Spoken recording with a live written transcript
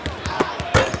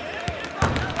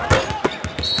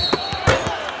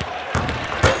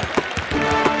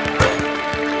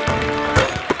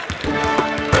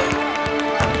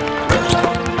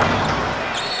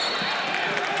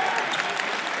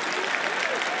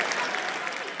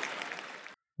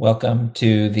Welcome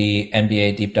to the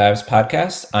NBA Deep Dives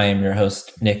podcast. I am your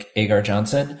host, Nick Agar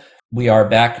Johnson. We are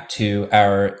back to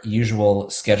our usual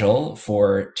schedule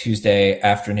for Tuesday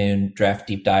afternoon draft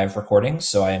deep dive recordings.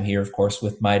 So I am here, of course,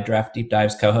 with my draft deep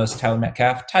dives co-host, Tyler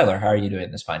Metcalf. Tyler, how are you doing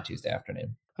this fine Tuesday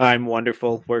afternoon? I'm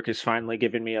wonderful. Work has finally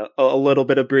given me a little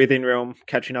bit of breathing room,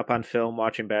 catching up on film,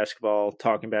 watching basketball,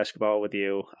 talking basketball with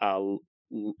you.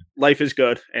 Life is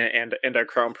good, and our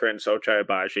crown prince Ochai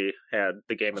Agbaji had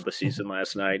the game of the season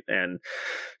last night, and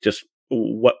just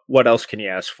what else can you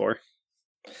ask for?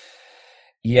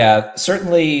 Yeah,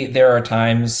 certainly there are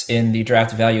times in the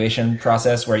draft evaluation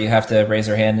process where you have to raise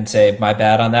your hand and say, my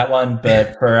bad on that one.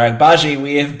 But for Agbaji,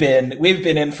 we've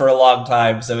been in for a long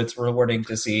time, so it's rewarding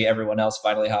to see everyone else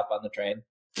finally hop on the train.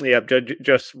 Yeah,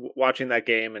 just watching that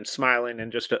game and smiling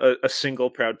and just a single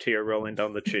proud tear rolling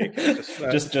down the cheek.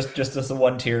 Just as the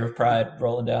one tear of pride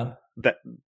rolling down. That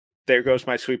there goes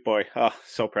my sweet boy. Oh,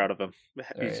 so proud of him.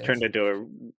 There He's he turned is. into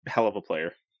a hell of a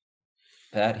player.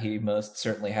 That he most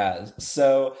certainly has.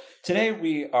 So today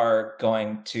we are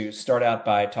going to start out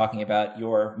by talking about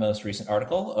your most recent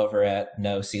article over at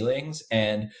No Ceilings.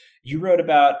 And you wrote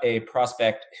about a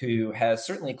prospect who has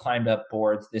certainly climbed up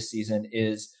boards this season,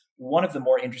 is one of the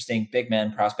more interesting big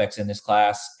man prospects in this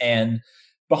class. And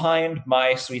behind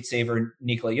my sweet saver,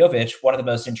 Nikola Jovic, one of the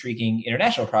most intriguing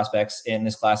international prospects in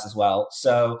this class as well.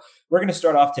 So we're going to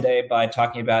start off today by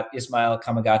talking about Ismail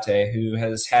Kamagate, who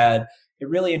has had a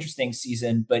really interesting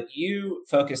season, but you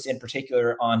focused in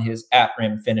particular on his at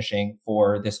rim finishing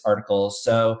for this article.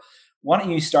 So why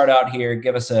don't you start out here,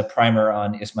 give us a primer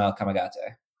on Ismail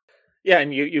Kamagate? Yeah,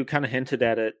 and you kind of hinted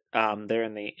at it there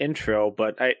in the intro,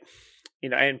 but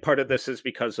and part of this is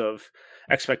because of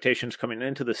expectations coming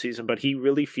into the season, but he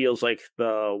really feels like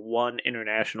the one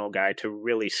international guy to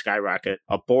really skyrocket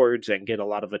up boards and get a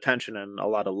lot of attention and a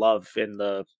lot of love in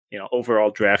the overall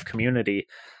draft community,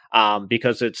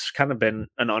 because it's kind of been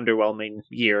an underwhelming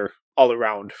year all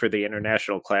around for the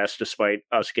international class, despite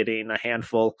us getting a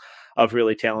handful of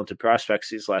really talented prospects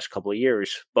these last couple of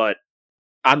years. But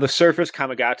on the surface,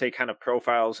 Kamagate kind of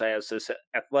profiles as this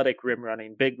athletic rim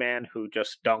running big man who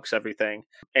just dunks everything.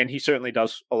 And he certainly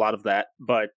does a lot of that.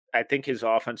 But I think his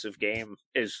offensive game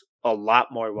is a lot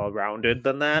more well rounded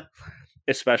than that,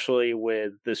 especially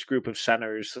with this group of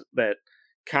centers that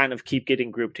kind of keep getting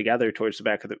grouped together towards the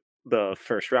back of the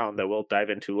first round that we'll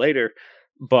dive into later.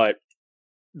 But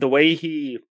the way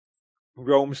he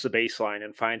roams the baseline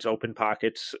and finds open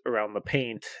pockets around the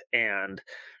paint and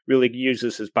really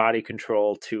uses his body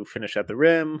control to finish at the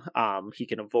rim. He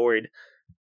can avoid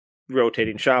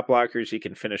rotating shot blockers. He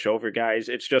can finish over guys.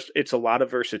 It's a lot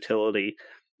of versatility,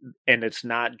 and it's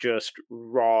not just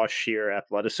raw sheer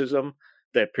athleticism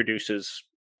that produces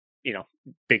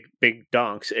big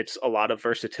dunks. It's a lot of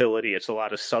versatility. It's a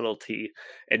lot of subtlety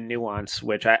and nuance,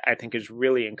 which I think is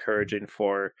really encouraging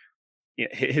for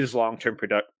his long-term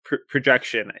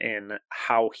projection in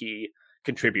how he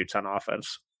contributes on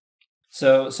offense.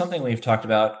 So something we've talked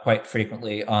about quite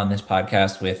frequently on this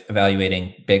podcast with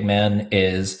evaluating big men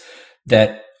is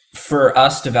that for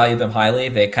us to value them highly,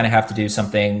 they kind of have to do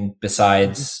something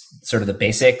besides sort of the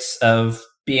basics of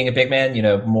being a big man,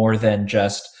 more than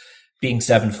just being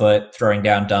 7 foot, throwing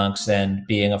down dunks, and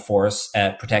being a force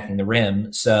at protecting the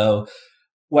rim. So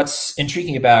what's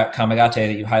intriguing about Kamagate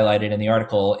that you highlighted in the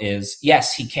article is,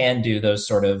 yes, he can do those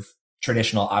sort of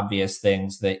traditional obvious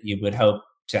things that you would hope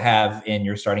to have in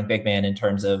your starting big man in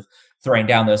terms of throwing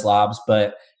down those lobs,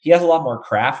 but he has a lot more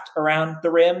craft around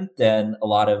the rim than a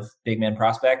lot of big man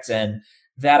prospects. And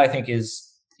that, I think, is,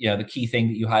 the key thing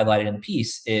that you highlighted in the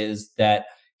piece, is that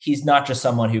he's not just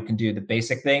someone who can do the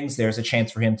basic things. There's a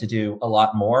chance for him to do a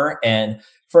lot more. And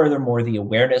furthermore, the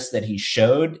awareness that he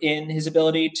showed in his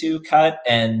ability to cut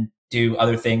and do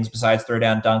other things besides throw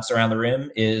down dunks around the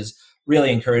rim is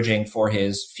really encouraging for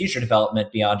his future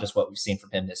development beyond just what we've seen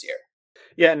from him this year.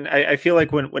 Yeah, and I feel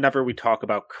like whenever we talk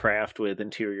about craft with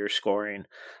interior scoring,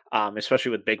 especially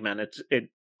with big men, it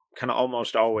kind of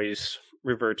almost always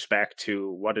reverts back to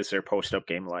what is their post-up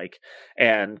game like.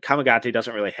 And Kamagate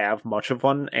doesn't really have much of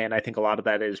one, and I think a lot of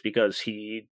that is because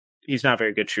he's not a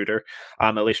very good shooter,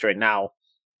 at least right now.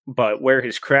 But where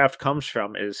his craft comes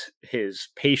from is his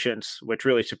patience, which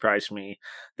really surprised me,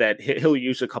 that he'll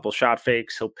use a couple shot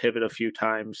fakes, he'll pivot a few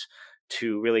times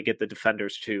to really get the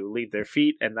defenders to leave their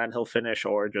feet, and then he'll finish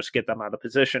or just get them out of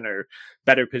position or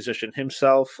better position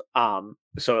himself.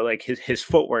 So like his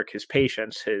footwork, his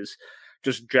patience, his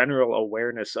just general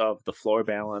awareness of the floor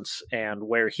balance and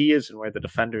where he is and where the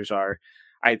defenders are,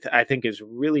 I think is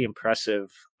really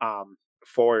impressive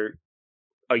for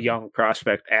a young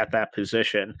prospect at that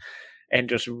position, and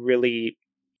just really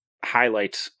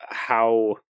highlights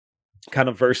how kind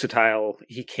of versatile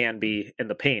he can be in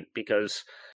the paint, because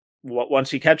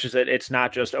once he catches it, it's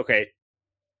not just, okay,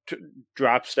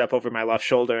 drop step over my left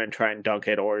shoulder and try and dunk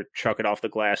it, or chuck it off the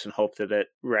glass and hope that it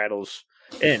rattles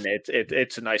in.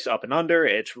 It's a nice up and under.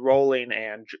 It's rolling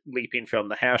and leaping from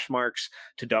the hash marks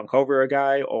to dunk over a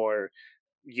guy, or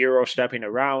Euro stepping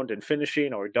around and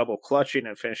finishing, or double clutching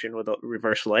and finishing with a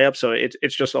reverse layup. So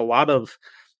it's just a lot of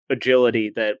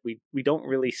agility that we don't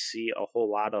really see a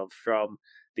whole lot of from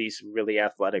these really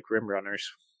athletic rim runners.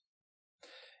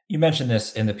 You mentioned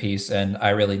this in the piece, and I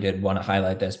really did want to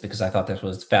highlight this because I thought this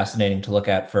was fascinating to look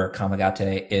at for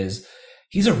Kamagate. Is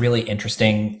he's a really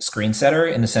interesting screen setter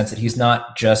in the sense that he's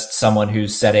not just someone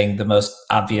who's setting the most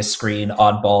obvious screen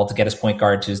on ball to get his point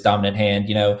guard to his dominant hand,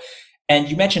 and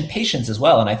you mentioned patience as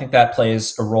well. And I think that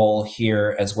plays a role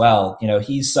here as well.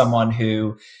 He's someone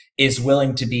who is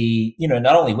willing to be,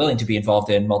 not only willing to be involved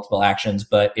in multiple actions,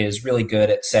 but is really good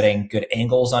at setting good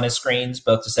angles on his screens,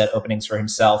 both to set openings for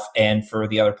himself and for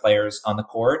the other players on the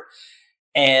court.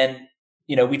 And,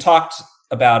 we talked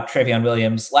about Trevion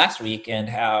Williams last week and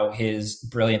how his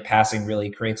brilliant passing really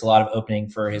creates a lot of opening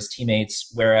for his teammates.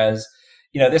 Whereas,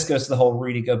 this goes to the whole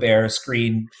Rudy Gobert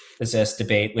screen assist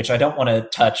debate, which I don't want to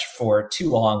touch for too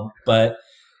long, but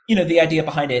the idea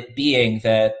behind it being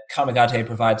that Kamagate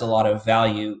provides a lot of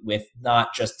value with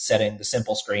not just setting the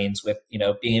simple screens, with,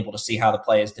 being able to see how the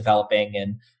play is developing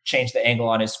and change the angle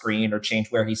on his screen or change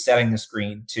where he's setting the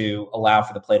screen to allow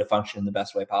for the play to function in the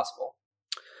best way possible.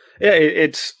 Yeah,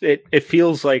 it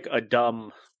feels like a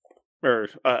dumb or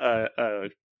a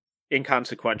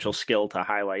inconsequential skill to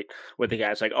highlight with the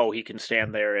guys, like, oh, he can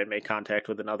stand there and make contact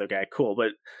with another guy. Cool.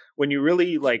 But when you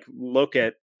really look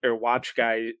at or watch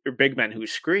guys or big men who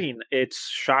screen, it's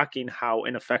shocking how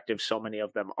ineffective so many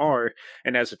of them are.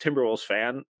 And as a Timberwolves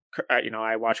fan,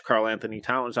 I watch Karl Anthony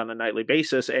Towns on a nightly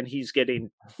basis, and he's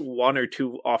getting 1 or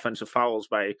 2 offensive fouls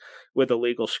with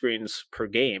illegal screens per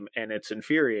game, and it's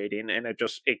infuriating, and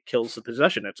it kills the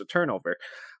possession. It's a turnover.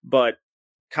 But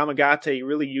Kamagate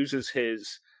really uses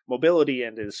his mobility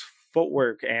and his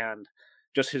footwork and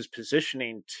just his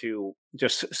positioning to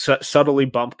just subtly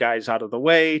bump guys out of the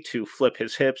way, to flip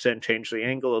his hips and change the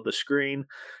angle of the screen.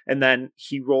 And then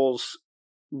he rolls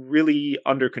really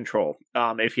under control.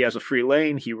 If he has a free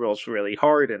lane, he rolls really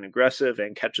hard and aggressive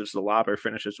and catches the lob or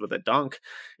finishes with a dunk.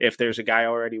 If there's a guy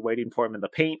already waiting for him in the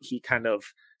paint, he kind of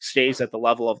stays at the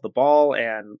level of the ball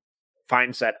and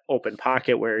finds that open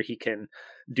pocket where he can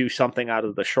do something out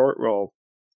of the short roll.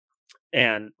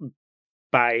 And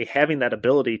by having that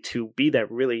ability to be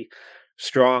that really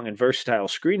strong and versatile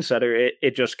screen setter,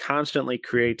 it just constantly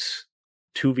creates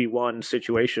 2v1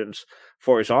 situations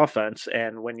for his offense.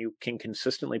 And when you can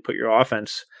consistently put your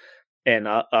offense in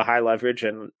a high leverage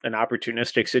and an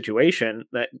opportunistic situation,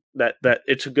 that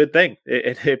it's a good thing.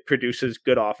 It produces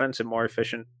good offense and more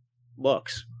efficient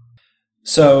looks.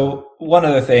 So one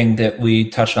other thing that we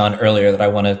touched on earlier that I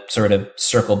want to sort of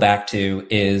circle back to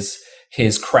is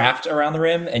his craft around the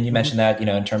rim. And you mentioned that,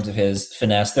 in terms of his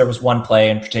finesse. There was one play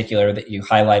in particular that you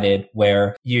highlighted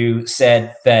where you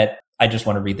said that, I just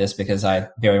want to read this because I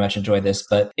very much enjoyed this,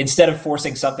 but instead of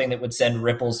forcing something that would send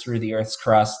ripples through the earth's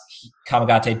crust,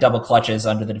 Kamagate double clutches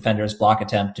under the defender's block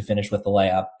attempt to finish with the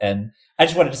layup. And I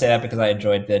just wanted to say that because I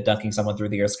enjoyed the dunking someone through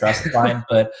the earth's crust line,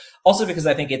 but also because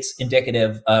I think it's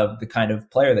indicative of the kind of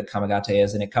player that Kamagate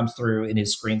is. And it comes through in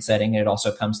his screen setting. And it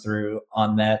also comes through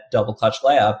on that double clutch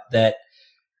layup, that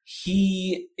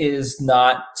he is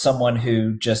not someone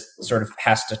who just sort of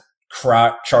has to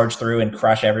charge through and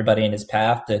crush everybody in his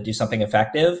path to do something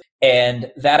effective.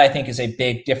 And that, I think, is a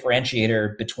big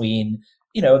differentiator between,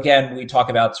 again, we talk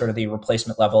about sort of the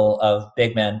replacement level of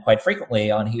big men quite frequently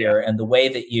on here. And the way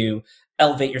that you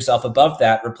elevate yourself above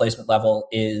that replacement level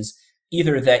is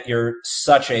either that you're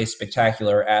such a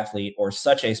spectacular athlete or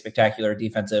such a spectacular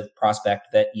defensive prospect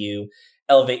that you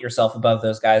elevate yourself above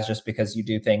those guys just because you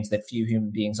do things that few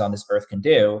human beings on this earth can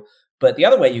do. But the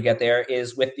other way you get there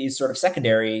is with these sort of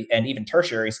secondary and even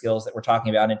tertiary skills that we're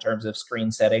talking about in terms of screen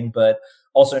setting, but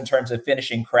also in terms of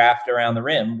finishing craft around the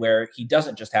rim, where he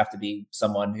doesn't just have to be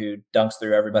someone who dunks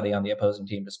through everybody on the opposing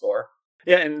team to score.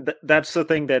 Yeah, and that's the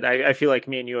thing that I feel like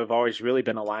me and you have always really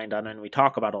been aligned on, and we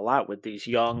talk about a lot with these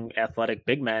young athletic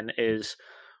big men, is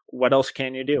what else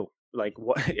can you do? Like,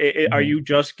 what are you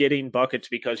just getting buckets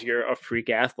because you're a freak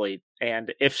athlete?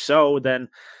 And if so, then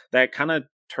that kind of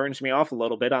turns me off a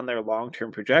little bit on their long-term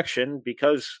projection,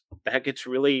 because that gets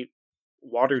really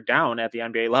watered down at the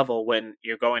NBA level when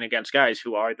you're going against guys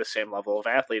who are the same level of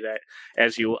athlete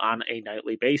as you on a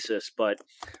nightly basis. But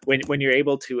when you're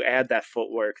able to add that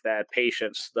footwork, that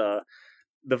patience, the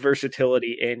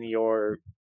versatility in your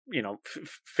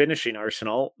finishing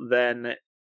arsenal, then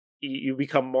you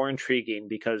become more intriguing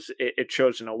because it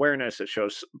shows an awareness, it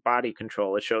shows body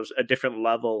control, it shows a different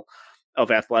level of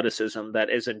athleticism that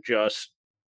isn't just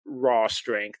raw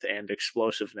strength and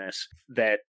explosiveness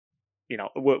that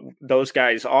those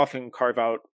guys often carve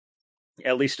out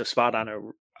at least a spot on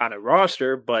a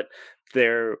roster, but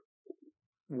they're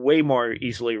way more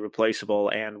easily replaceable,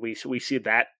 and we see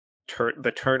that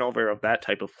the turnover of that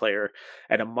type of player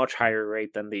at a much higher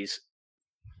rate than these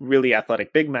really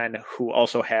athletic big men who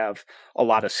also have a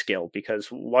lot of skill, because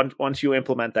once you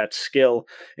implement that skill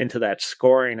into that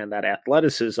scoring and that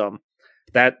athleticism,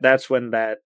 that's when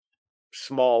that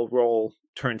small role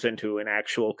turns into an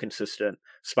actual consistent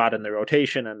spot in the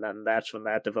rotation, and then that's when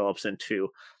that develops into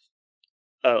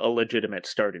a legitimate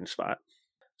starting spot.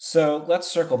 So let's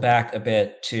circle back a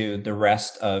bit to the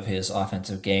rest of his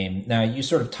offensive game. Now, you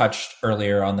sort of touched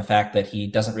earlier on the fact that he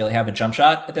doesn't really have a jump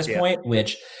shot at this point,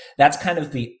 which that's kind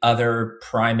of the other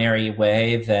primary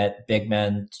way that big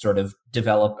men sort of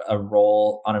develop a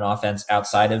role on an offense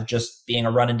outside of just being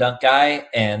a run and dunk guy.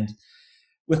 And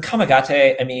with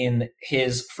Kamagate, I mean,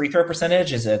 his free throw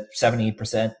percentage is at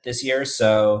 70% this year.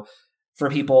 So for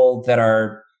people that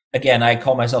are, again, I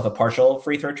call myself a partial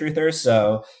free throw truther,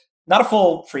 so not a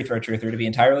full free throw truther, to be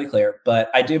entirely clear, but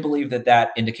I do believe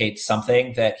that indicates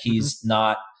something, that he's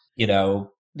not,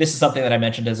 this is something that I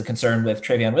mentioned as a concern with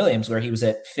Trevion Williams, where he was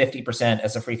at 50%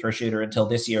 as a free throw shooter until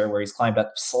this year, where he's climbed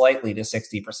up slightly to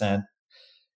 60%.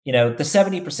 The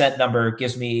 70% number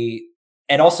gives me,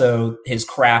 and also his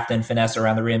craft and finesse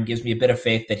around the rim gives me a bit of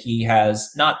faith that he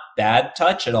has not bad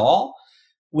touch at all,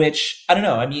 which, I don't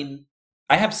know, I mean,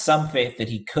 I have some faith that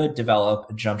he could develop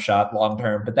a jump shot long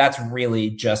term, but that's really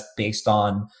just based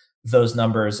on those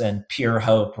numbers and pure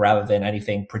hope rather than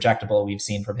anything projectable we've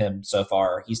seen from him so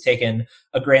far. He's taken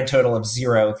a grand total of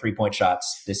 0 3-point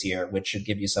shots this year, which should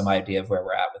give you some idea of where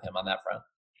we're at with him on that front.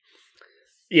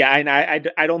 Yeah, and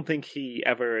I don't think he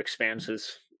ever expands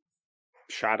his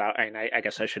shot out. And I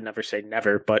guess I should never say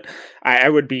never, but I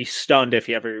would be stunned if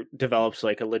he ever develops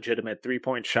like a legitimate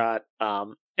 3-point shot.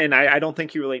 And I don't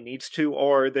think he really needs to,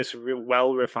 or this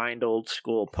well-refined old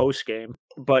school post game.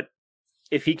 But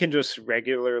if he can just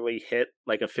regularly hit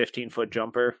like a 15-foot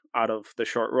jumper out of the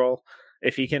short roll,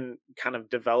 if he can kind of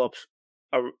develop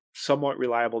a somewhat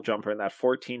reliable jumper in that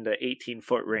 14 to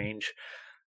 18-foot range,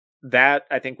 that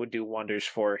I think would do wonders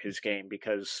for his game,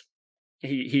 because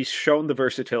he's shown the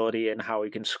versatility in how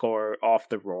he can score off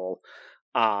the roll,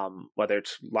 whether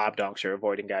it's lob dunks or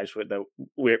avoiding guys with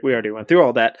we already went through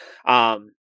all that.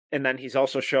 And then he's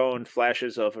also shown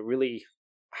flashes of a really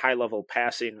high level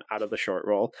passing out of the short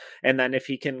roll. And then if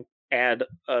he can add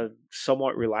a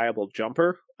somewhat reliable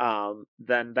jumper,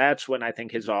 then that's when I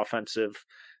think his offensive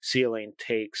ceiling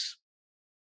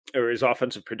his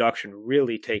offensive production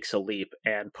really takes a leap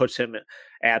and puts him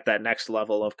at that next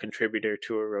level of contributor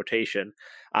to a rotation,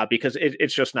 because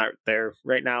it's just not there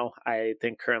right now. I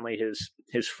think currently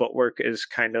his footwork is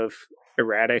kind of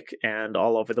erratic and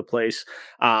all over the place,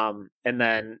 and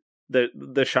then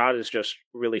the shot is just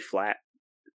really flat,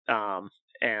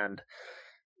 and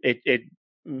it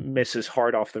misses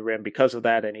hard off the rim because of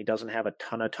that, and he doesn't have a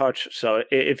ton of touch. So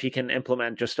if he can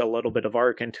implement just a little bit of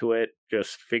arc into it,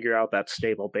 just figure out that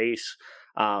stable base,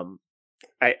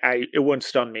 it wouldn't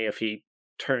stun me if he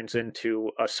turns into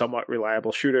a somewhat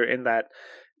reliable shooter in that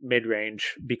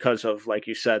mid-range, because of, like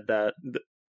you said,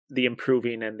 the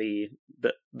improving and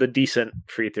the decent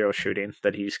free throw shooting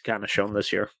that he's kind of shown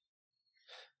this year.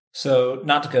 So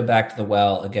not to go back to the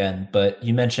well again, but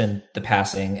you mentioned the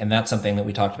passing, and that's something that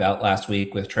we talked about last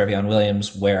week with Trevion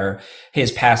Williams, where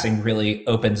his passing really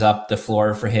opens up the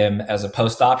floor for him as a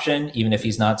post option, even if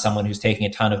he's not someone who's taking a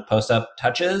ton of post-up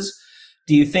touches.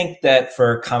 Do you think that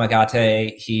for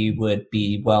Kamagate, he would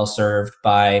be well served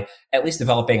by at least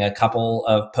developing a couple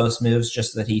of post moves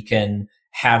just so that he can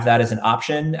have that as an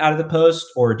option out of the post?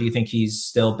 Or do you think he's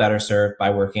still better served by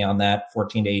working on that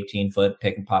 14 to 18 foot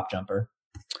pick and pop jumper?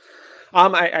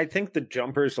 I think the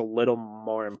jumper is a little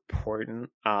more important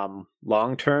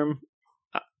long term.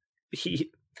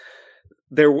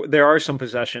 There are some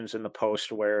possessions in the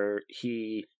post where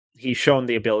he's shown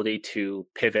the ability to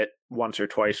pivot once or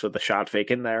twice with the shot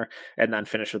fake in there and then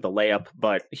finish with a layup,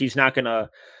 but he's not going to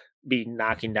be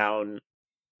knocking down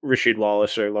Rasheed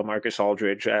Wallace or LaMarcus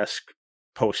Aldridge-esque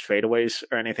post fadeaways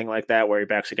or anything like that, where he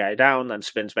backs a guy down, then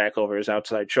spins back over his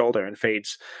outside shoulder and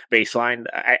fades baseline.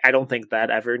 I don't think that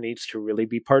ever needs to really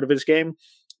be part of his game.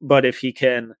 But if he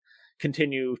can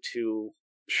continue to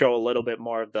show a little bit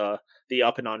more of the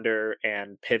up and under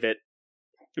and pivot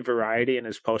variety in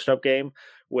his post up game,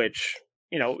 which,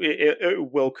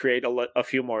 it will create a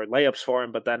few more layups for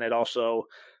him, but then it also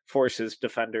forces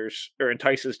defenders or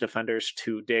entices defenders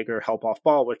to dig or help off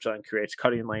ball, which then creates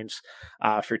cutting lanes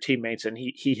for teammates. And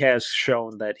he has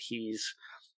shown that he's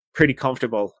pretty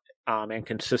comfortable and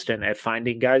consistent at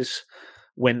finding guys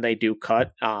when they do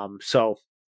cut. So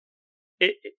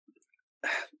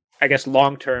I guess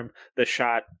long term, the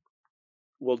shot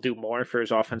will do more for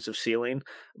his offensive ceiling,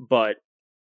 but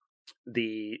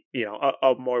a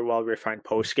more well refined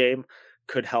post game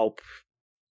could help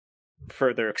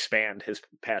further expand his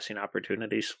passing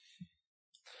opportunities.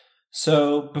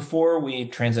 So before we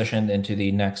transition into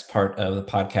the next part of the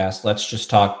podcast, let's just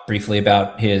talk briefly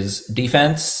about his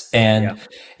defense. And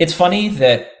It's funny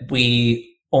that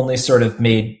we only sort of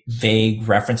made vague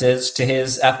references to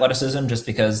his athleticism just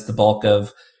because the bulk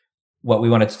of what we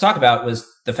wanted to talk about was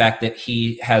the fact that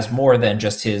he has more than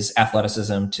just his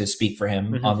athleticism to speak for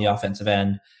him on the offensive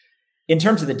end. In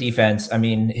terms of the defense, I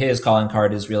mean, his calling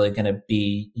card is really going to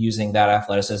be using that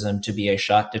athleticism to be a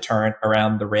shot deterrent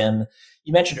around the rim.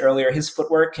 You mentioned earlier his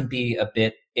footwork can be a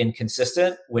bit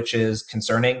inconsistent, which is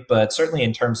concerning, but certainly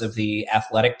in terms of the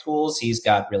athletic tools, he's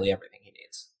got really everything he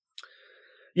needs.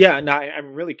 Yeah, and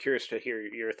I'm really curious to hear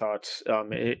your thoughts,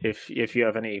 if you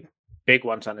have any big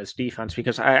ones on his defense,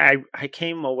 because I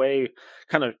came away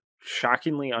kind of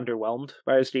shockingly underwhelmed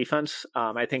by his defense.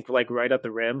 I think like right at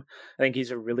the rim, I think he's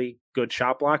a really good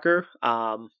shot blocker.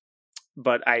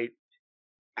 But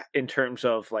in terms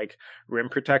of like rim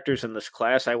protectors in this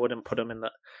class, I wouldn't put him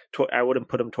I wouldn't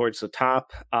put him towards the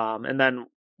top. And then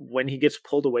when he gets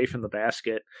pulled away from the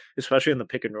basket, especially in the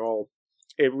pick and roll,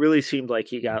 it really seemed like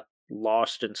he got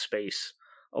lost in space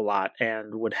a lot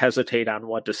and would hesitate on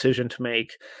what decision to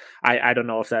make. I don't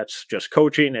know if that's just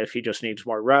coaching, if he just needs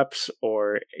more reps,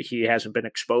 or he hasn't been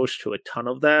exposed to a ton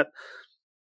of that.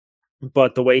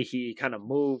 But the way he kind of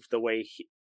moved,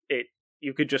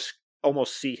 you could just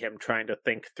almost see him trying to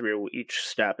think through each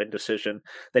step and decision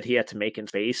that he had to make in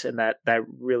space, and that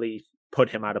really put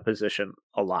him out of position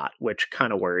a lot, which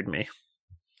kind of worried me.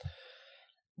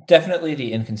 Definitely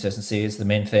the inconsistency is the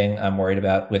main thing I'm worried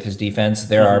about with his defense.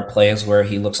 There are plays where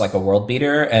he looks like a world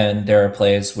beater, and there are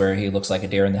plays where he looks like a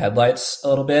deer in the headlights a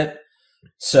little bit.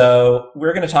 So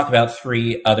we're going to talk about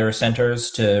 3 other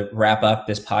centers to wrap up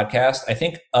this podcast. I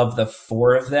think of the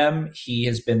 4 of them, he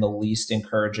has been the least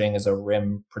encouraging as a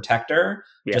rim protector,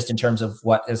 just in terms of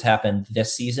what has happened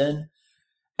this season.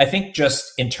 I think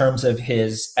just in terms of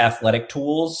his athletic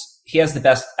tools, he has the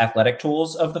best athletic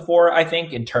tools of the 4, I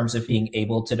think, in terms of being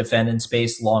able to defend in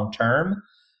space long term.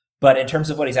 But in terms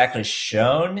of what he's actually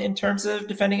shown in terms of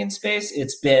defending in space,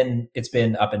 it's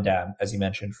been up and down, as you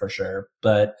mentioned, for sure.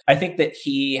 But I think that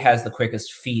he has the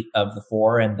quickest feet of the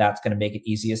 4, and that's going to make it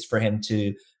easiest for him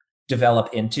to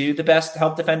develop into the best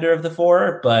help defender of the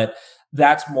 4. But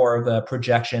that's more of a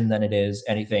projection than it is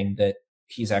anything that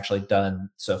he's actually done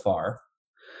so far.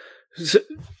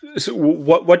 So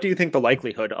what do you think the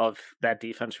likelihood of that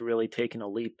defense really taking a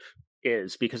leap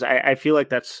is? Because I feel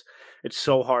like it's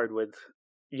so hard with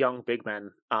young big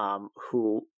men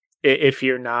who, if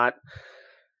you're not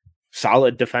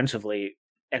solid defensively,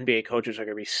 NBA coaches are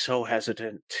going to be so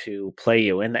hesitant to play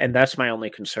you, and that's my only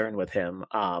concern with him.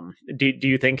 Do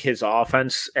you think his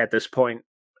offense at this point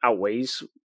outweighs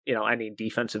any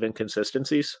defensive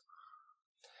inconsistencies?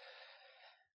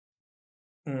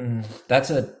 That's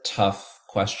a tough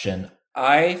question.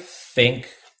 I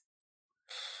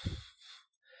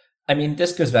mean,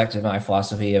 this goes back to my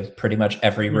philosophy of pretty much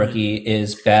every rookie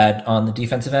is bad on the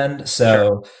defensive end.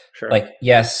 So, sure. Like,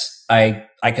 yes, I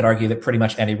could argue that pretty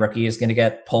much any rookie is going to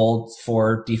get pulled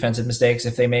for defensive mistakes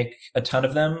if they make a ton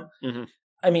of them.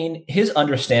 I mean, his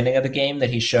understanding of the game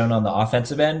that he's shown on the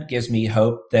offensive end gives me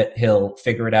hope that he'll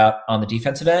figure it out on the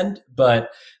defensive end. But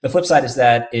the flip side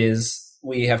is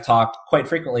we have talked quite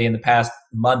frequently in the past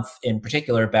month in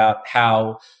particular about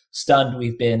how stunned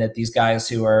we've been at these guys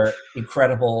who are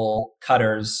incredible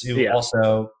cutters who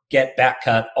also get back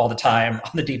cut all the time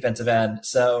on the defensive end.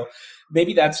 So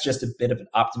maybe that's just a bit of an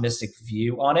optimistic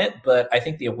view on it, but I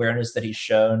think the awareness that he's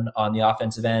shown on the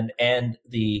offensive end and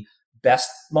the best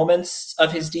moments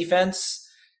of his defense,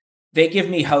 they give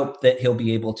me hope that he'll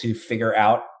be able to figure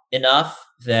out enough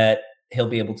that he'll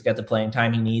be able to get the playing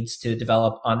time he needs to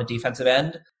develop on the defensive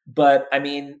end. But I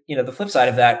mean, the flip side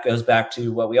of that goes back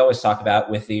to what we always talk about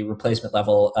with the replacement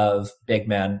level of big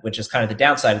men, which is kind of the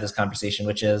downside of this conversation,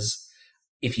 which is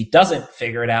if he doesn't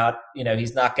figure it out,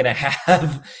 he's not going to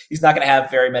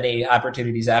have very many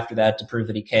opportunities after that to prove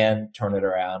that he can turn it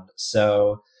around.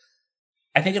 So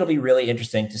I think it'll be really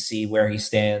interesting to see where he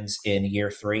stands in year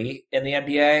 3 in the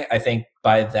NBA. I think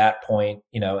by that point,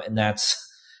 and that's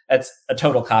a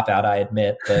total cop out, I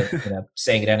admit, but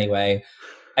saying it anyway.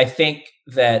 I think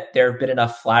that there have been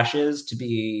enough flashes to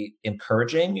be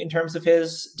encouraging in terms of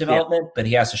his development, but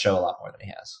he has to show a lot more than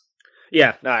he has.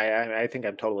 Yeah, no, I think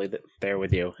I'm totally there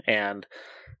with you. And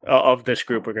of this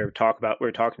group we're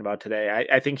talking about today,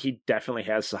 I think he definitely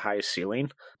has the highest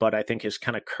ceiling, but I think his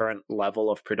kind of current level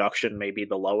of production may be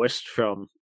the lowest from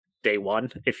day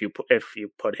one if you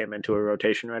put him into a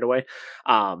rotation right away,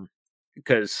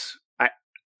 because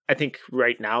I think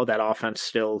right now that offense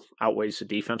still outweighs the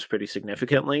defense pretty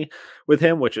significantly with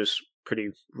him, which is pretty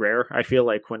rare. I feel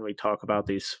like when we talk about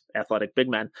these athletic big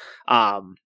men,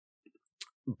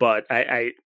 but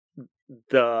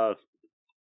the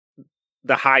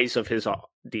highs of his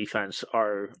defense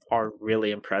are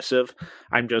really impressive.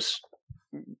 I'm just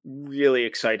really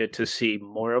excited to see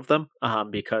more of them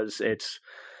because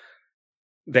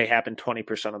they happen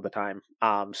 20% of the time.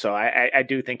 So I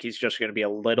do think he's just going to be a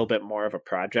little bit more of a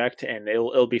project, and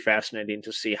it'll be fascinating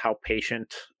to see how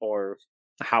patient or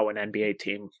how an NBA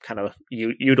team kind of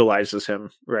utilizes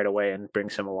him right away and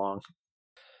brings him along.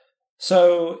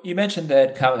 So you mentioned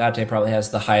that Kamagate probably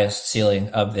has the highest ceiling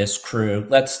of this crew.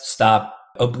 Let's stop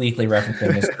obliquely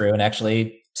referencing this crew and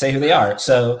actually say who they are.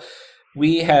 So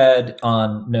we had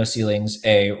on No Ceilings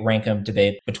a rank 'em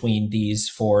debate between these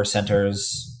four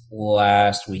centers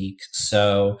last week.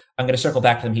 So I'm going to circle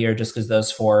back to them here just because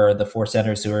those four are the four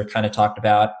centers who are kind of talked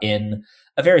about in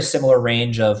a very similar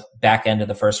range of back end of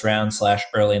the first round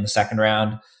 / early in the second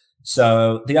round.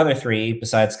 So the other three,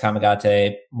 besides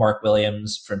Kamagate, Mark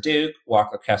Williams from Duke,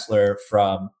 Walker Kessler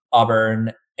from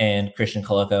Auburn, and Christian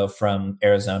Koloko from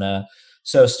Arizona.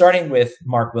 So starting with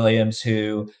Mark Williams,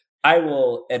 who I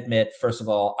will admit, first of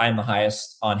all, I'm the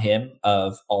highest on him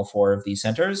of all four of these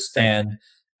centers. And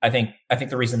I think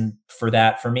the reason for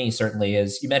that, for me, certainly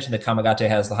is you mentioned that Kamagate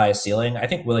has the highest ceiling. I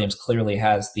think Williams clearly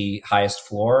has the highest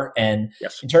floor. And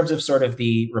in terms of sort of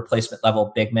the replacement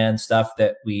level big man stuff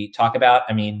that we talk about,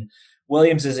 I mean,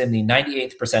 Williams is in the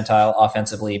 98th percentile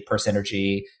offensively per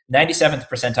synergy, 97th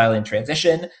percentile in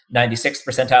transition, 96th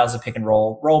percentile as a pick and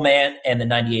roll man, and the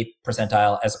 98th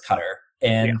percentile as a cutter.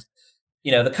 And,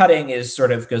 you know, the cutting is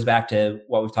sort of goes back to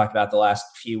what we've talked about the last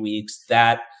few weeks.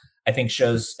 That I think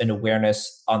shows an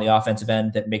awareness on the offensive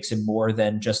end that makes him more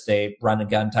than just a run and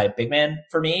gun type big man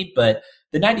for me. But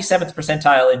the 97th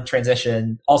percentile in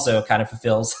transition also kind of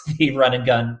fulfills the run and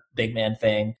gun big man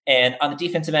thing. And on the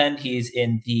defensive end, he's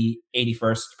in the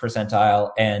 81st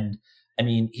percentile. And I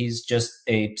mean, he's just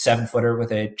a 7-footer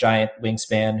with a giant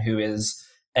wingspan who is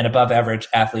an above average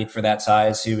athlete for that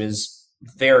size, who is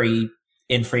very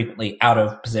infrequently out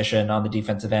of position on the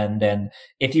defensive end. And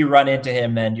if you run into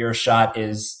him and your shot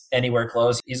is anywhere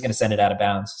close, he's going to send it out of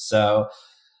bounds. So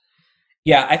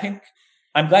yeah, I think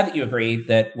I'm glad that you agree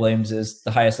that Williams is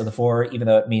the highest of the four, even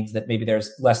though it means that maybe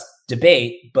there's less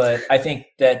debate. But I think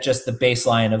that just the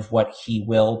baseline of what he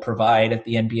will provide at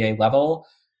the NBA level,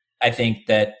 I think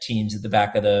that teams at the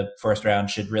back of the first round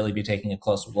should really be taking a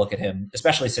close look at him,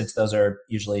 especially since those are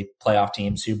usually playoff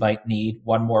teams who might need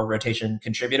one more rotation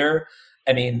contributor.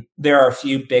 I mean, there are a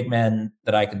few big men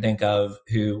that I can think of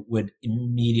who would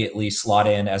immediately slot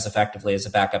in as effectively as a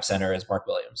backup center as Mark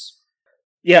Williams.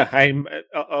 Yeah, I'm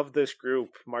of this group.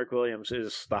 Mark Williams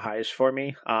is the highest for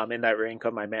me. In that rank,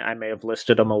 I may have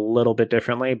listed him a little bit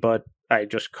differently, but I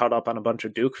just caught up on a bunch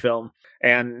of Duke film,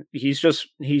 and he's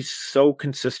so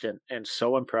consistent and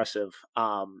so impressive.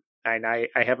 And I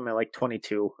have him at like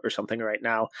 22 or something right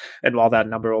now. And while that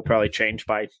number will probably change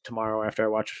by tomorrow after I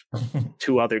watch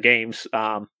 2 other games,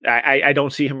 I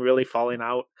don't see him really falling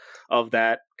out of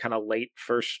that kind of late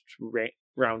first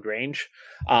round range.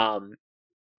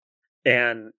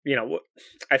 And, you know,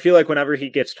 I feel like whenever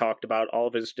he gets talked about, all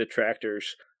of his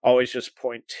detractors always just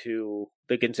point to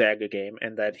the Gonzaga game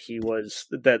and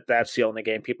that that's the only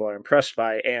game people are impressed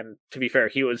by. And to be fair,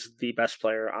 he was the best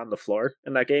player on the floor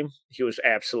in that game. He was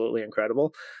absolutely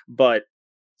incredible, but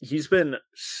he's been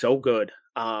so good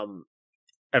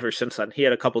ever since then. He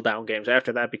had a couple down games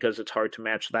after that because it's hard to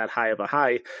match that high of a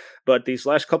high. But these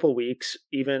last couple weeks,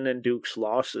 even in Duke's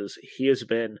losses, he has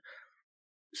been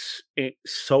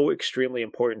so extremely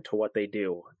important to what they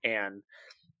do. And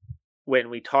when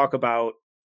we talk about,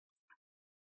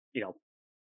 you know,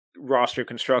 roster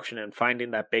construction and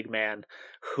finding that big man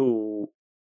who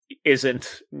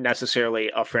isn't necessarily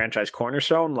a franchise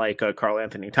cornerstone like a Karl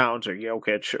Anthony Towns or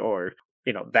Jokic or,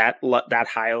 you know, that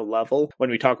high level, when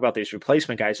we talk about these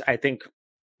replacement guys, I think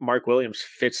Mark Williams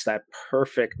fits that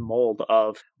perfect mold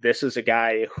of this is a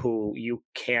guy who you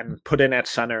can put in at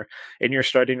center in your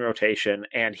starting rotation,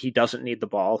 and he doesn't need the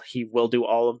ball. He will do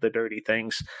all of the dirty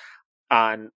things.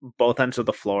 on both ends of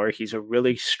the floor. He's a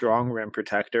really strong rim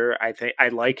protector. I think I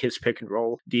like his pick and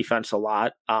roll defense a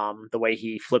lot. The way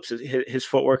he flips his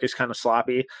footwork is kind of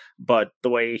sloppy, but the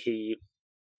way he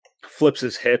flips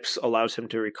his hips allows him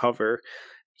to recover.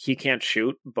 He can't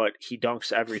shoot, but he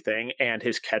dunks everything, and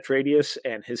his catch radius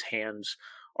and his hands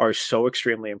are so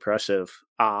extremely impressive.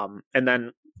 And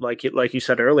then, like you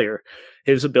said earlier,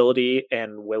 his ability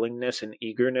and willingness and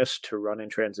eagerness to run in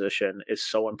transition is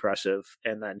so impressive.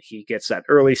 And then he gets that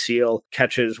early seal,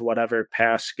 catches whatever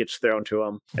pass gets thrown to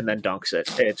him, and then dunks it.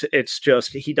 It's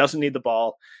just, he doesn't need the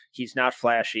ball. He's not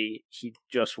flashy. He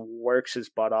just works his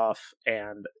butt off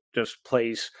and just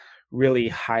plays really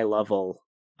high level,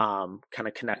 kind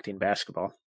of connecting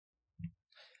basketball.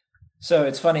 So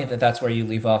it's funny that that's where you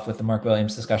leave off with the Mark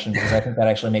Williams discussion, because I think that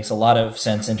actually makes a lot of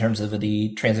sense in terms of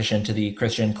the transition to the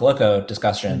Christian Koloko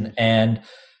discussion. Mm-hmm. And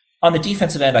on the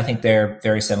defensive end, I think they're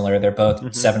very similar. They're both mm-hmm.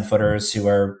 7-footers who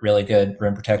are really good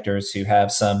rim protectors who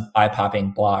have some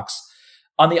eye-popping blocks.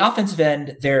 On the offensive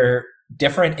end, they're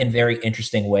different in very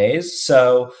interesting ways.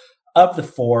 So of the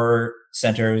 4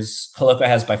 centers, Koloko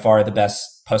has by far the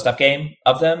best post-up game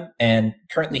of them, and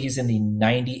currently he's in the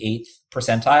 98th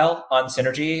percentile on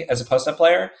synergy as a post-up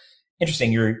player.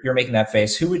 Interesting, you're making that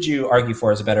face. Who would you argue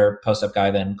for as a better post-up guy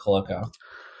than Koloko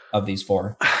of these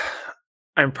 4?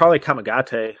 I'm probably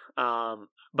Kamagate,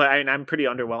 but I'm pretty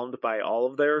underwhelmed by all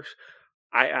of theirs.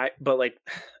 But like,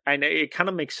 I know it kind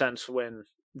of makes sense when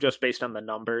just based on the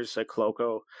numbers that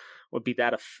Koloko would be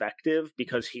that effective,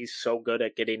 because he's so good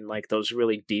at getting like those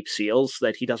really deep seals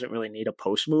that he doesn't really need a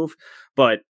post move.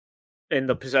 But in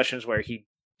the possessions where he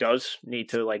does need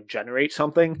to like generate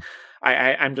something,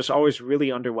 I'm just always really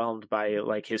underwhelmed by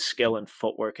like his skill and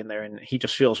footwork in there, and he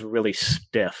just feels really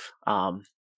stiff.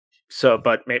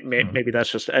 But maybe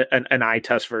that's just an eye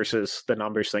test versus the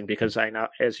numbers thing, because I know,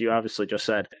 as you obviously just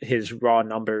said, his raw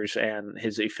numbers and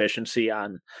his efficiency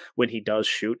on when he does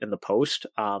shoot in the post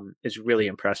is really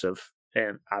impressive.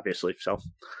 And obviously, so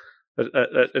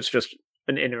it's just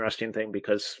an interesting thing,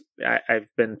 because I've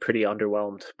been pretty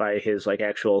underwhelmed by his like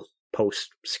actual post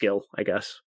skill, I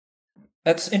guess.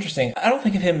 That's interesting. I don't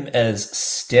think of him as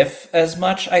stiff as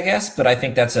much, I guess, but I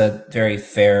think that's a very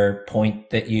fair point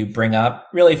that you bring up.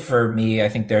 Really, for me, I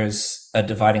think there's a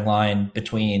dividing line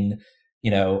between,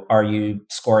 are you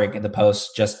scoring in the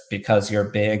post just because you're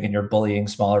big and you're bullying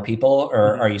smaller people,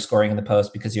 or mm-hmm. are you scoring in the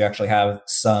post because you actually have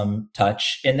some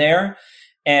touch in there?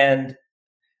 And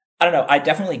I don't know, I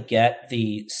definitely get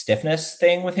the stiffness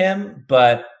thing with him,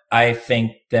 but I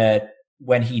think that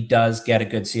when he does get a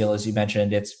good seal, as you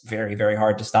mentioned, it's very, very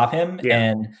hard to stop him. Yeah.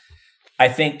 And I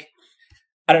think,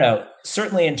 I don't know,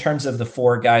 certainly in terms of the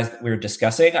 4 guys that we were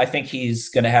discussing, I think he's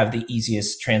going to have the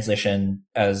easiest transition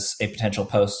as a potential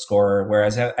post scorer.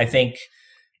 Whereas I think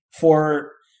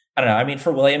for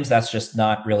Williams, that's just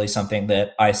not really something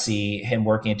that I see him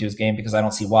working into his game, because I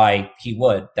don't see why he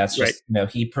would. That's just, right.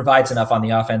 He provides enough on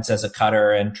the offense as a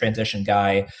cutter and transition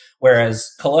guy. Whereas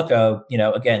Koloko,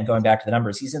 again, going back to the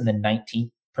numbers, he's in the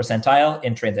 19th percentile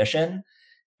in transition.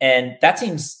 And that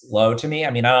seems low to me.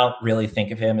 I mean, I don't really think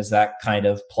of him as that kind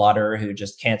of plotter who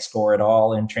just can't score at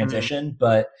all in transition, mm-hmm.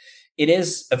 but it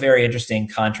is a very interesting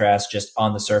contrast just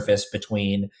on the surface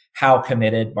between how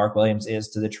committed Mark Williams is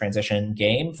to the transition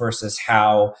game versus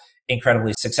how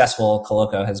incredibly successful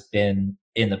Koloko has been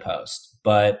in the post.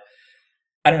 But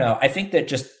I don't know. I think that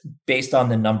just based on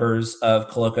the numbers of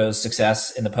Koloko's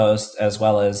success in the post, as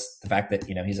well as the fact that,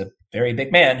 he's a very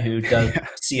big man who does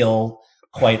seal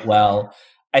quite well,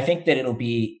 I think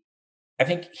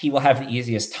he will have the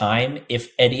easiest time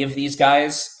if any of these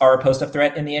guys are a post-up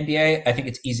threat in the NBA. I think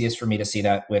it's easiest for me to see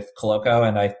that with Koloko,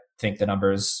 and I think the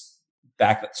numbers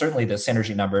certainly the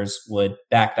synergy numbers would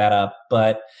back that up.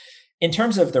 But in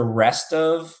terms of the rest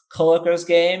of Koloko's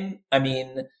game, I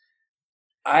mean,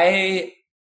 I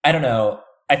don't know.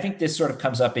 I think this sort of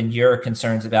comes up in your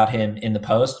concerns about him in the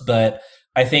post, but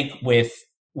I think with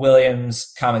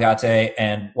Williams, Kamagate,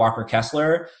 and Walker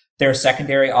Kessler, their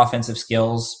secondary offensive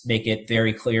skills make it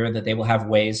very clear that they will have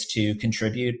ways to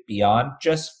contribute beyond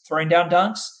just throwing down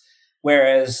dunks.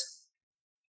 Whereas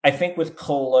I think with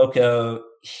Koloko,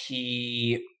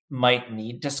 he might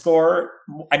need to score.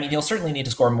 I mean, he'll certainly need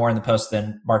to score more in the post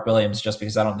than Mark Williams, just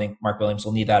because I don't think Mark Williams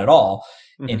will need that at all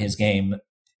mm-hmm. in his game.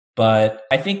 But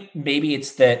I think maybe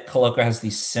it's that Koloko has the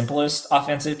simplest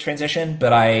offensive transition,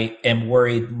 but I am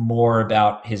worried more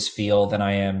about his feel than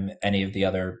I am any of the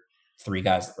other 3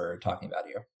 guys that we're talking about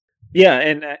here. Yeah,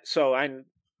 and so I'm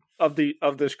of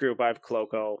this group, I have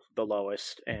Koloko the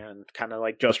lowest and kind of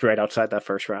like just right outside that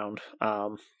first round.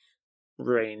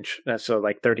 range. So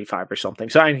like 35 or something.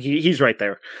 So he's right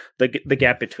there. The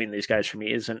gap between these guys for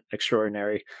me isn't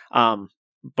extraordinary.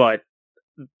 But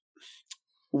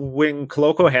when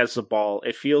Koloko has the ball,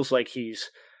 it feels like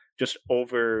he's just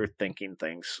overthinking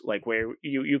things. Like where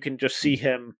you can just see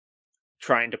him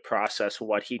trying to process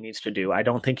what he needs to do. I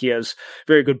don't think he has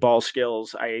very good ball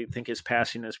skills. I think his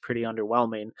passing is pretty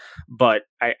underwhelming, but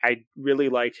I really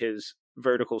like his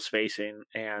vertical spacing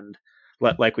and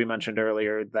like we mentioned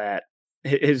earlier, that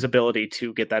his ability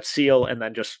to get that seal and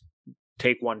then just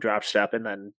take one drop step and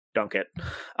then dunk it.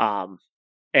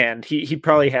 And he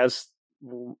probably has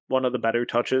one of the better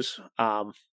touches,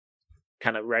 kind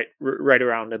of right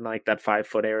around in like that 5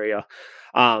 foot area.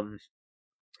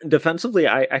 Defensively,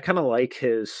 I kind of like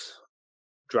his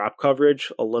drop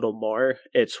coverage a little more.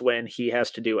 It's when he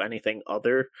has to do anything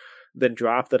other than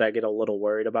drop that I get a little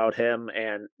worried about him,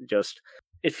 and just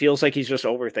it feels like he's just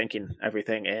overthinking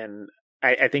everything. And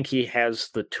I think he has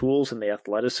the tools and the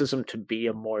athleticism to be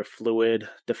a more fluid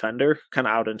defender, kind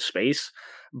of out in space,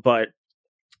 but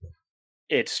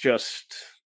it's just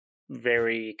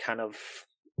very kind of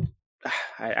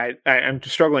I'm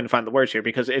struggling to find the words here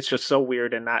because it's just so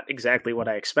weird and not exactly what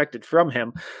I expected from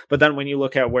him. But then when you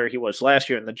look at where he was last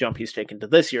year and the jump he's taken to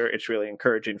this year, it's really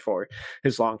encouraging for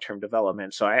his long-term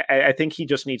development. So I think he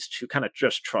just needs to kind of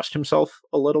just trust himself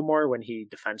a little more when he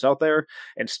defends out there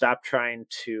and stop trying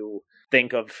to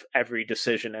think of every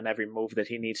decision and every move that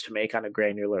he needs to make on a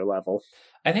granular level.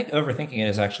 I think overthinking it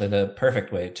is actually the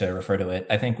perfect way to refer to it.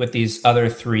 I think with these other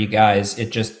 3 guys, it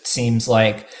just seems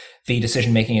like the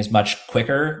decision making is much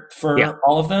quicker for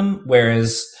all of them.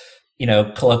 Whereas,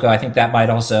 Koloko, I think that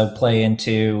might also play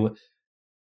into,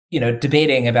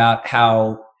 debating about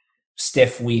how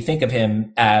stiff we think of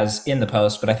him as in the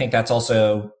post. But I think that's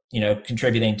also,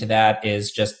 contributing to that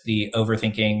is just the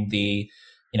overthinking, the,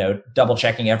 double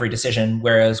checking every decision.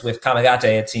 Whereas with Kamagate,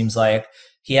 it seems like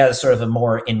he has sort of a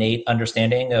more innate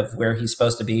understanding of where he's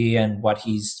supposed to be and what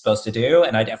he's supposed to do.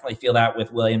 And I definitely feel that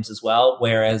with Williams as well.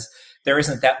 Whereas there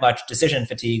isn't that much decision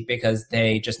fatigue because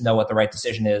they just know what the right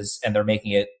decision is and they're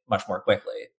making it much more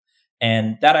quickly.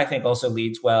 And that I think also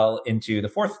leads well into the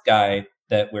 4th guy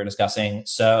that we're discussing.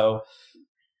 So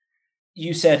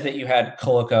you said that you had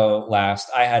Koloko last.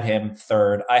 I had him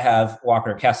 3rd. I have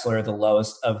Walker Kessler the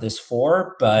lowest of this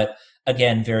 4, but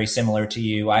again, very similar to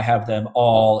you. I have them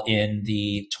all in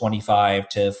the 25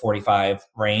 to 45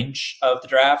 range of the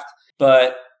draft.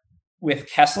 But with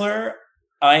Kessler,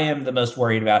 I am the most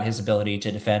worried about his ability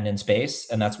to defend in space,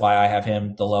 and that's why I have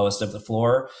him the lowest of the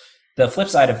floor. The flip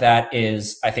side of that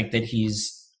is I think that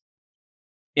he's,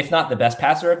 if not the best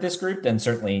passer of this group, then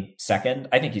certainly second.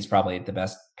 I think he's probably the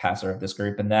best passer of this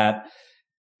group, and that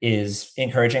is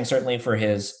encouraging, certainly for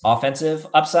his offensive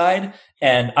upside.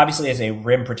 And obviously as a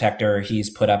rim protector, he's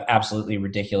put up absolutely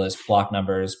ridiculous block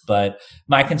numbers. But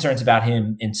my concerns about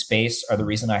him in space are the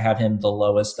reason I have him the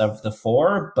lowest of the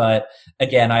 4. But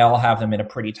again, I all have them in a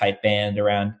pretty tight band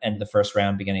around end of the 1st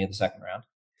round, beginning of the 2nd round.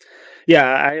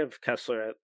 Yeah, I have Kessler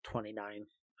at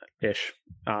 29-ish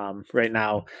right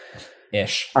now.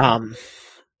 Ish.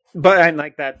 But I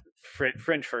like that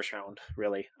fringe 1st round,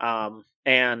 really.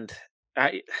 And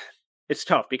it's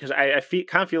tough because I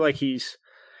kind of feel like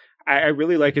I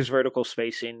really like his vertical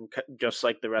spacing, just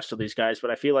like the rest of these guys,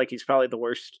 but I feel like he's probably the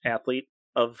worst athlete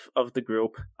of the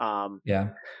group. Yeah.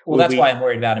 Well, that's why I'm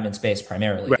worried about him in space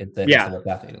primarily. Right. He's the worst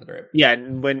athlete of the group. Yeah,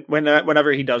 and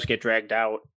whenever he does get dragged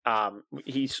out,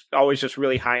 he's always just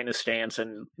really high in his stance,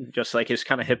 and just like his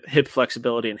kind of hip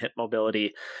flexibility and hip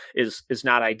mobility is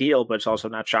not ideal, but it's also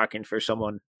not shocking for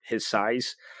someone his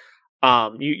size.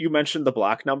 You mentioned the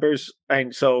block numbers,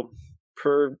 and so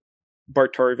per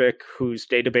Bartorovic, whose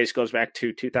database goes back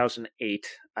to 2008,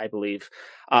 I believe,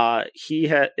 he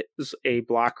has a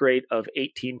block rate of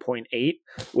 18.8,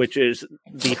 which is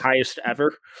the highest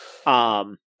ever.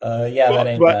 That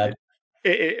ain't bad.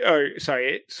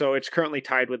 So it's currently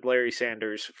tied with Larry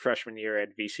Sanders' freshman year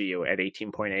at VCU at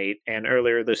 18.8, and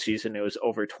earlier this season it was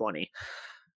over 20.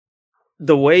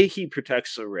 The way he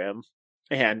protects the rim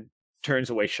and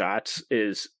turns away shots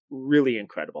is really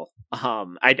incredible.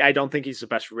 I don't think he's the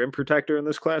best rim protector in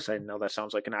this class. I know that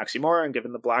sounds like an oxymoron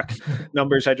given the block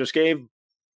numbers I just gave.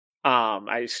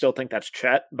 I still think that's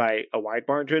Chet by a wide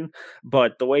margin,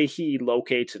 but the way he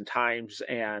locates and times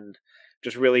and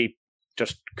just really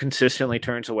just consistently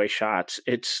turns away shots,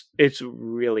 it's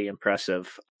really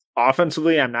impressive.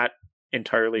 Offensively, I'm not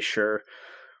entirely sure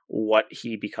what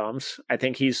he becomes. I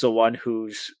think he's the one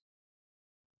who's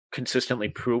consistently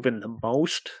proven the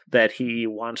most that he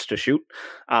wants to shoot.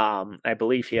 I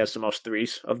believe he has the most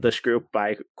threes of this group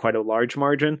by quite a large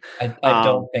margin. I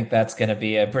don't think that's going to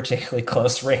be a particularly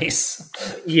close race.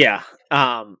 Yeah.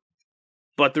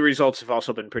 But the results have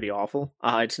also been pretty awful.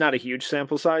 It's not a huge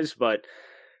sample size, but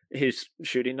his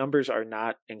shooting numbers are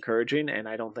not encouraging, and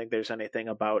I don't think there's anything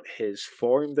about his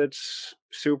form that's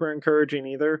super encouraging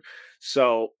either.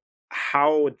 So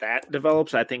how that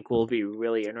develops, I think, will be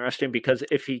really interesting, because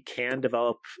if he can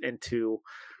develop into,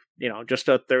 just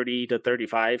a 30 to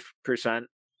 35%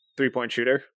 3-point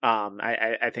shooter,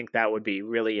 I think that would be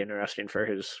really interesting for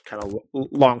his kind of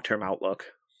long-term outlook.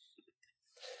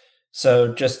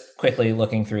 So just quickly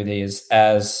looking through these,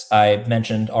 as I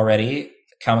mentioned already,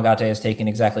 Kamagate has taken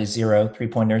exactly 0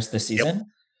 3-pointers this season. Yep.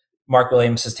 Mark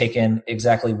Williams has taken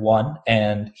exactly 1,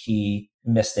 and he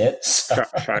missed it. So.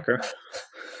 Shocker.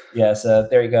 Yeah, so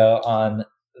there you go on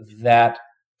that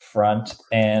front.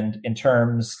 And in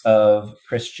terms of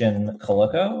Christian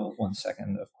Koloko, one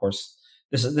second, of course,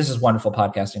 this is wonderful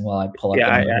podcasting while I pull up the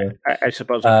number here. I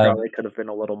suppose I probably could have been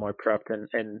a little more prepped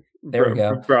and there we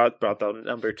go. brought the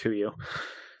number to you.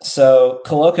 So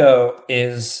Koloko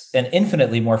is an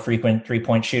infinitely more frequent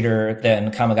 3-point shooter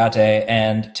than Kamagate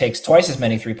and takes twice as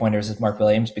many 3-pointers as Mark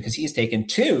Williams, because he's taken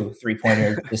 2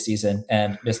 3-pointers this season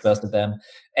and missed most of them.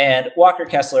 And Walker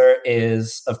Kessler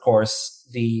is, of course,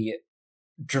 the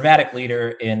dramatic leader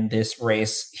in this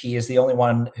race. He is the only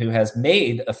one who has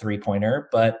made a 3-pointer,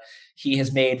 but he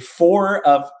has made 4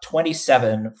 of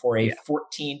 27 for a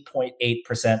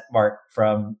 14.8% mark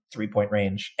from 3-point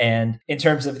range. And in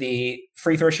terms of the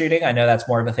free throw shooting, I know that's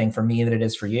more of a thing for me than it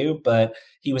is for you, but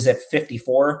he was at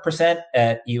 54%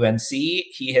 at UNC.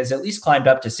 He has at least climbed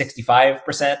up to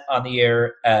 65% on the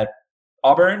year at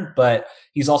Auburn, but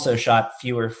he's also shot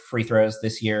fewer free throws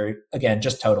this year. Again,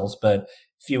 just totals, but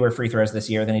fewer free throws this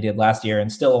year than he did last year,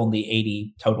 and still only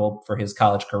 80 total for his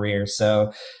college career.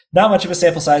 So not much of a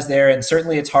sample size there, and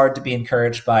certainly it's hard to be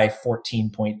encouraged by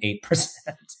 14.8%.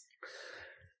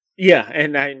 Yeah,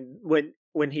 and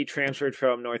when he transferred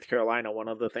from North Carolina, one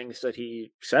of the things that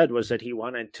he said was that he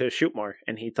wanted to shoot more,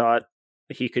 and he thought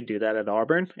he could do that at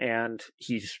Auburn, and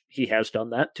he has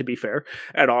done that, to be fair,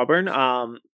 at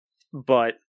Auburn,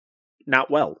 but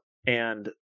not well. And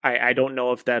I don't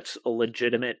know if that's a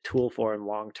legitimate tool for him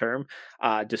long term,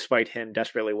 despite him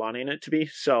desperately wanting it to be.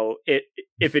 So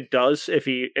if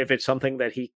it's something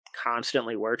that he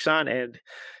constantly works on, and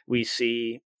we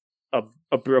see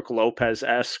a Brook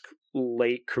Lopez-esque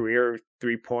late career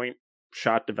 3-point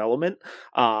shot development,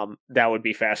 that would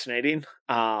be fascinating.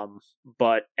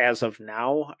 But as of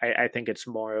now, I think it's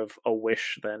more of a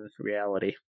wish than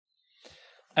reality.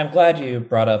 I'm glad you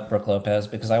brought up Brook Lopez,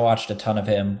 because I watched a ton of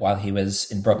him while he was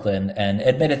in Brooklyn, and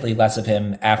admittedly less of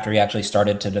him after he actually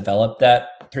started to develop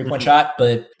that 3-point shot.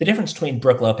 But the difference between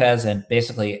Brook Lopez and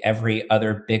basically every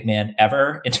other big man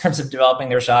ever in terms of developing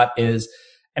their shot is,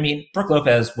 I mean, Brook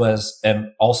Lopez was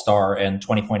an all-star and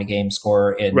 20-point a game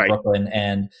scorer in Brooklyn.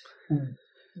 And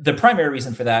the primary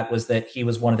reason for that was that he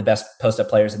was one of the best post-up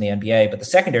players in the NBA. But the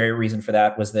secondary reason for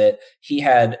that was that he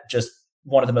had just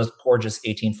one of the most gorgeous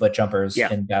 18-foot jumpers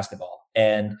in basketball.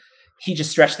 And he just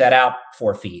stretched that out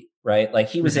 4 feet, right? Like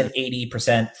he was an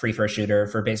 80% free throw shooter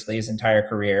for basically his entire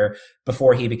career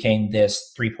before he became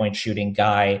this 3-point shooting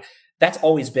guy. That's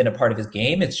always been a part of his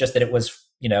game. It's just that it was,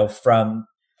 from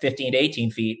 15 to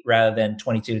 18 feet rather than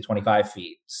 22 to 25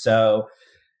 feet. So,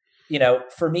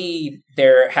 for me,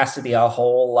 there has to be a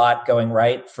whole lot going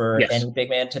right for any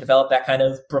big man to develop that kind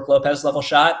of Brook Lopez level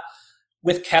shot.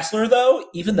 With Kessler, though,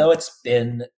 even though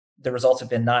the results have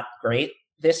been not great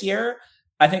this year,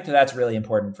 I think that that's really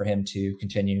important for him to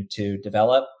continue to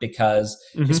develop, because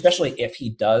especially if he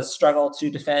does struggle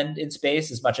to defend in space,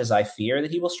 as much as I fear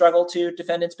that he will struggle to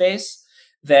defend in space,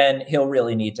 then he'll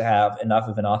really need to have enough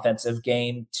of an offensive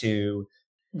game to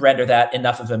render that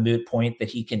enough of a moot point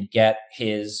that he can get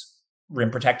his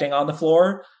rim protecting on the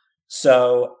floor.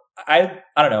 So I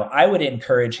don't know. I would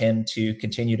encourage him to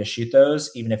continue to shoot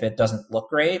those, even if it doesn't look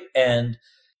great. And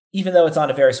even though it's on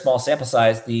a very small sample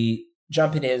size, the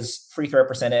jump in his free throw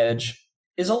percentage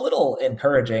is a little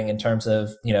encouraging in terms of,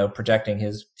 projecting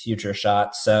his future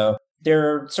shots. So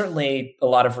there are certainly a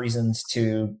lot of reasons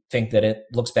to think that it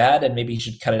looks bad and maybe he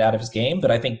should cut it out of his game. But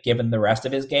I think given the rest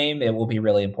of his game, it will be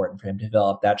really important for him to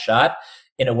develop that shot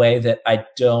in a way that I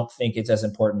don't think it's as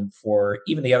important for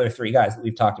even the other 3 guys that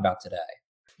we've talked about today.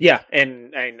 Yeah,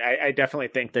 and I definitely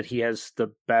think that he has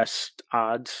the best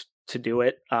odds to do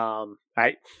it.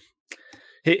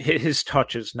 His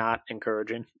touch is not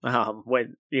encouraging.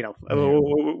 When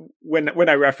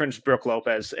I reference Brook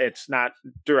Lopez, it's not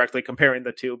directly comparing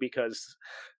the two, because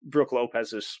Brook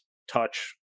Lopez's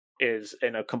touch is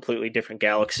in a completely different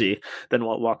galaxy than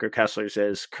what Walker Kessler's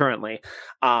is currently.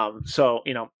 So,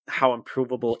 how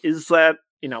improvable is that?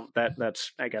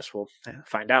 That's, I guess we'll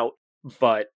find out.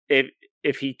 But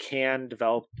if he can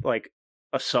develop like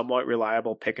a somewhat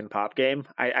reliable pick and pop game,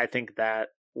 I think that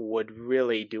would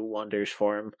really do wonders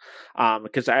for him.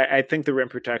 Because I think the rim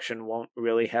protection won't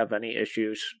really have any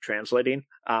issues translating.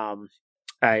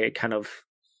 I kind of,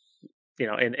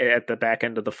 at the back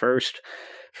end of the first,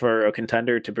 for a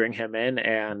contender to bring him in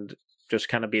and just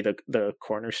kind of be the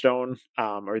cornerstone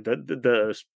or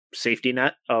the safety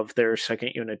net of their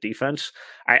second unit defense.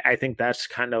 I think that's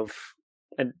kind of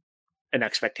an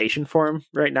expectation for him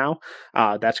right now.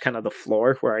 That's kind of the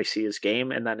floor where I see his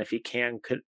game. And then if he can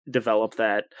develop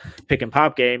that pick and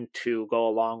pop game to go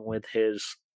along with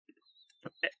his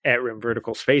at rim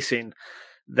vertical spacing,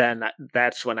 then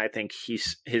that's when I think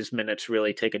his minutes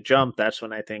really take a jump. That's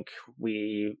when I think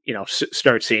we,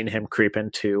 start seeing him creep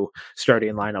into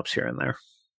starting lineups here and there.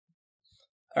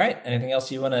 All right. Anything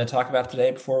else you want to talk about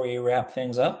today before we wrap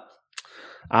things up?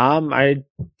 I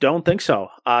don't think so.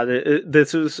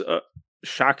 This is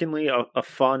shockingly a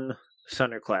fun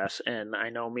center class, and I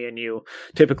know me and you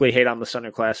typically hate on the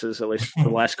center classes, at least for the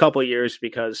last couple of years,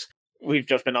 because we've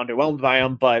just been underwhelmed by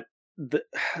them. But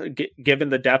given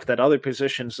the depth at other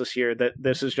positions this year, that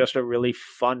this is just a really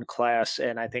fun class,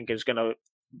 and I think is going to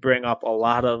bring up a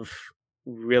lot of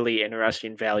really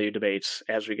interesting value debates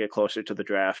as we get closer to the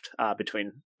draft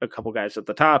between a couple guys at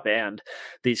the top and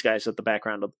these guys at the back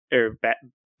end of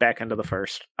the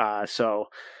first. So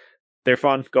they're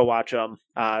fun. Go watch them.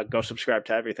 Go subscribe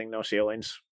to Everything No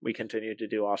Ceilings. We continue to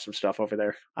do awesome stuff over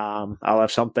there. I'll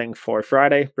have something for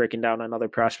Friday, breaking down another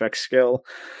prospect skill.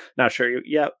 Not sure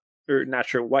yet, or not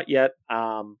sure what yet,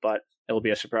 but it'll be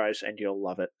a surprise and you'll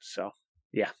love it. So,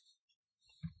 yeah.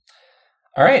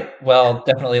 All right. Well,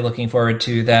 definitely looking forward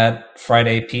to that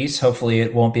Friday piece. Hopefully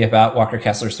it won't be about Walker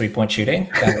Kessler's 3-point shooting.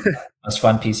 That was the most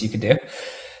fun piece you could do.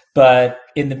 But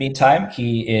in the meantime,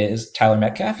 he is Tyler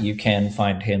Metcalf. You can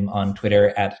find him on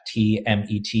Twitter at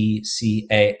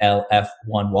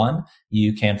TMETCALF11.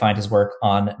 You can find his work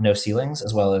on No Ceilings,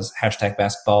 as well as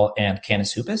 #basketball and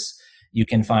Canis Hoopus. You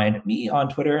can find me on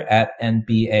Twitter at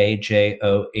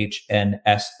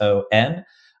NBAJOHNSON.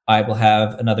 I will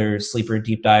have another Sleeper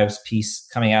Deep Dives piece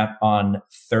coming out on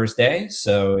Thursday.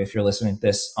 So if you're listening to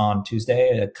this on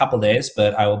Tuesday, a couple days,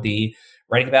 but I will be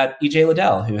writing about EJ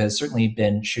Liddell, who has certainly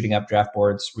been shooting up draft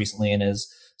boards recently and is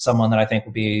someone that I think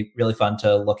will be really fun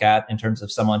to look at in terms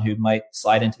of someone who might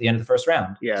slide into the end of the first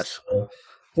round. Yes. So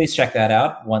please check that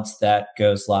out once that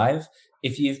goes live.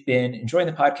 If you've been enjoying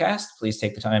the podcast, please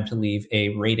take the time to leave a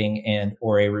rating and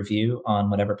or a review on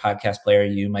whatever podcast player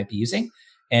you might be using.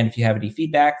 And if you have any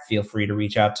feedback, feel free to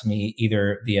reach out to me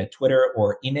either via Twitter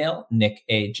or email,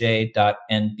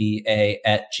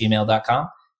 nickaj.nba@gmail.com.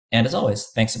 And as always,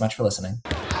 thanks so much for listening.